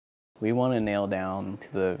We want to nail down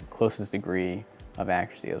to the closest degree of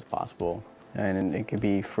accuracy as possible. And it could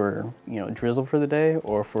be for, drizzle for the day,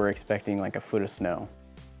 or if we're expecting like a foot of snow.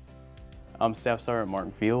 I'm Staff Sergeant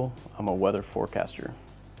Marc Veale. I'm a weather forecaster.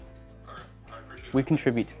 We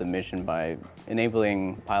contribute to the mission by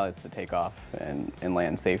enabling pilots to take off and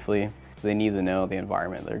land safely. So they need to know the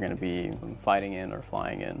environment they're going to be fighting in or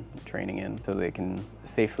flying in, training in, so they can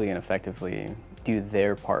safely and effectively do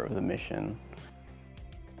their part of the mission.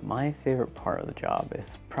 My favorite part of the job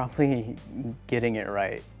is probably getting it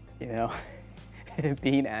right,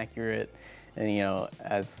 being accurate and,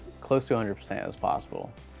 as close to 100% as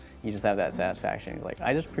possible. You just have that satisfaction. You're like,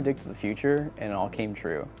 I just predicted the future and it all came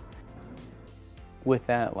true. With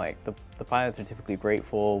that, the pilots are typically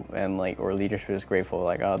grateful, and or leadership is grateful,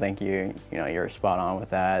 oh, thank you, you're spot on with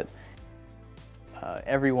that.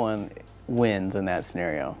 Everyone wins in that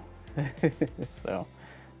scenario. So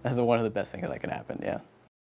that's one of the best things that could happen, yeah.